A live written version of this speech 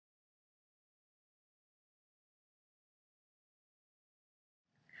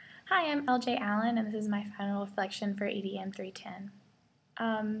Hi, I'm LJ Allen, and this is my final reflection for EDM 310.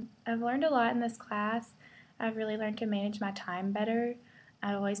 I've learned a lot in this class. I've really learned to manage my time better.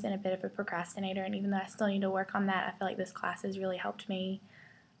 I've always been a bit of a procrastinator, and even though I still need to work on that, I feel like this class has really helped me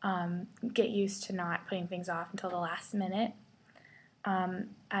get used to not putting things off until the last minute.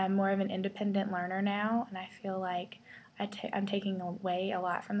 I'm more of an independent learner now, and I feel like I'm taking away a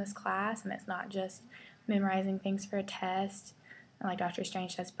lot from this class, and it's not just memorizing things for a test. And like Dr.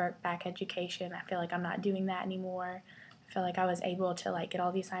 Strange says, back education. I feel like I'm not doing that anymore. I feel like I was able to get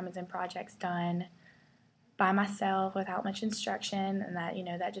all the assignments and projects done by myself without much instruction, and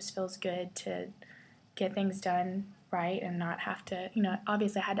that just feels good to get things done right and not have to,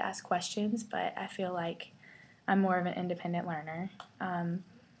 obviously I had to ask questions, but I feel like I'm more of an independent learner.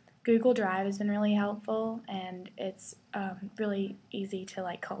 Google Drive has been really helpful, and it's really easy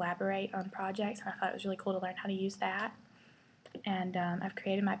to collaborate on projects, and I thought it was really cool to learn how to use that. And I've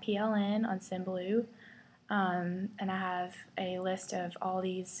created my PLN on Symblue, and I have a list of all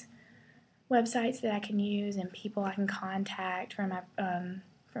these websites that I can use and people I can contact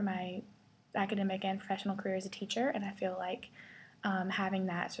for my academic and professional career as a teacher, and I feel like having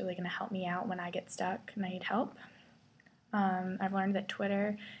that is really going to help me out when I get stuck and I need help. I've learned that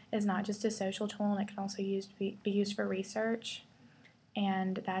Twitter is not just a social tool, and it can also be used for research,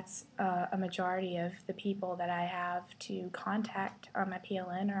 and that's a majority of the people that I have to contact on my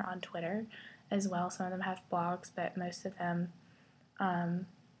PLN or on Twitter as well. Some of them have blogs, but most of them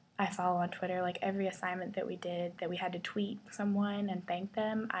I follow on Twitter. Like every assignment that we did that we had to tweet someone and thank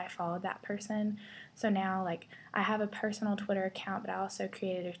them, I followed that person. So now I have a personal Twitter account, but I also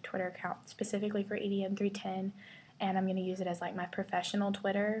created a Twitter account specifically for EDM 310, and I'm going to use it as my professional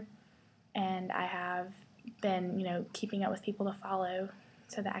Twitter. And I have been keeping up with people to follow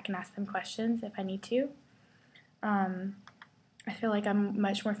so that I can ask them questions if I need to. I feel like I'm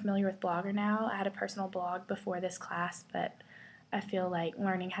much more familiar with Blogger now. I had a personal blog before this class, but I feel like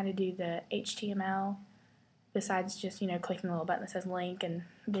learning how to do the HTML, besides just clicking the little button that says link and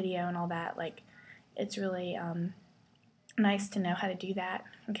video and all that, it's really nice to know how to do that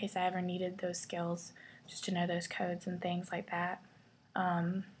in case I ever needed those skills, just to know those codes and things like that.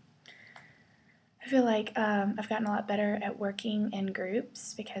 I feel like I've gotten a lot better at working in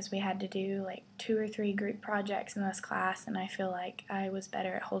groups because we had to do 2 or 3 group projects in this class, and I feel like I was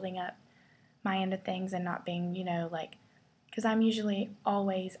better at holding up my end of things and not being, because I'm usually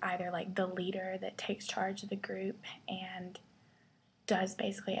always either the leader that takes charge of the group and does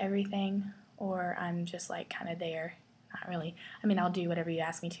basically everything, or I'm just kind of there. Not really. I mean, I'll do whatever you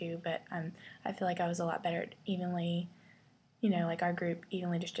ask me to, but I feel like I was a lot better at evenly, our group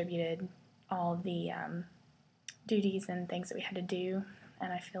evenly distributed all of the duties and things that we had to do,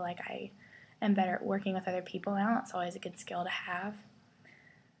 and I feel like I am better at working with other people now. It's always a good skill to have.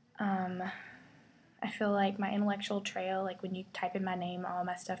 I feel like my intellectual trail, when you type in my name, all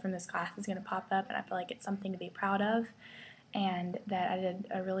my stuff from this class is going to pop up, and I feel like it's something to be proud of, and that I did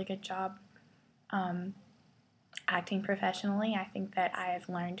a really good job acting professionally. I think that I have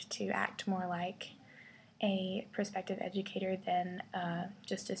learned to act more like a prospective educator than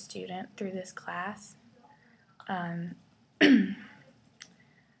just a student through this class. I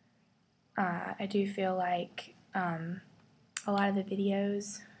do feel like a lot of the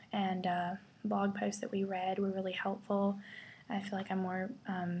videos and blog posts that we read were really helpful. I feel like I'm more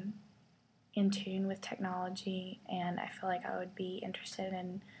in tune with technology, and I feel like I would be interested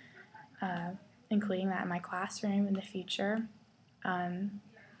in including that in my classroom in the future.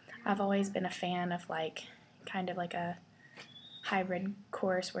 I've always been a fan of kind of a hybrid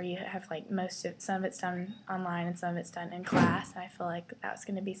course where you have some of it's done online and some of it's done in class, and I feel like that's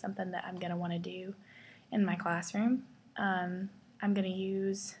going to be something that I'm going to want to do in my classroom. I'm going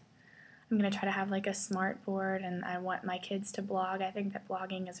to try to have a smart board, and I want my kids to blog. I think that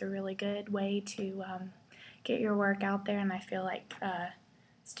blogging is a really good way to get your work out there, and I feel like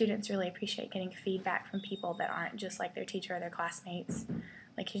students really appreciate getting feedback from people that aren't just their teacher or their classmates.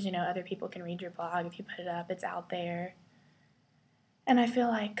 Because other people can read your blog. If you put it up, it's out there. And I feel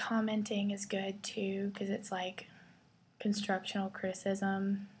like commenting is good too, because it's constructional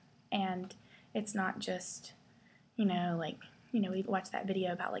criticism, and it's not just, we watched that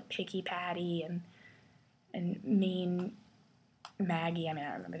video about Picky Patty and Mean Maggie. I mean, I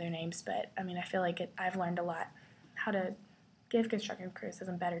don't remember their names, but I feel like I've learned a lot how to give constructive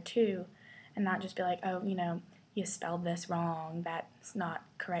criticism better too, and not just be oh, you spelled this wrong, that's not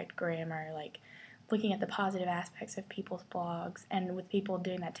correct grammar. Looking at the positive aspects of people's blogs, and with people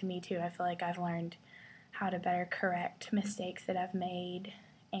doing that to me too, I feel like I've learned how to better correct mistakes that I've made,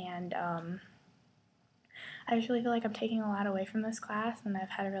 and I just really feel like I'm taking a lot away from this class, and I've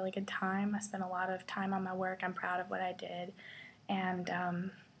had a really good time. I spent a lot of time on my work. I'm proud of what I did, and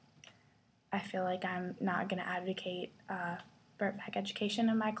I feel like I'm not going to advocate Burnt Back education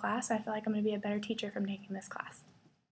in my class. I feel like I'm going to be a better teacher from taking this class.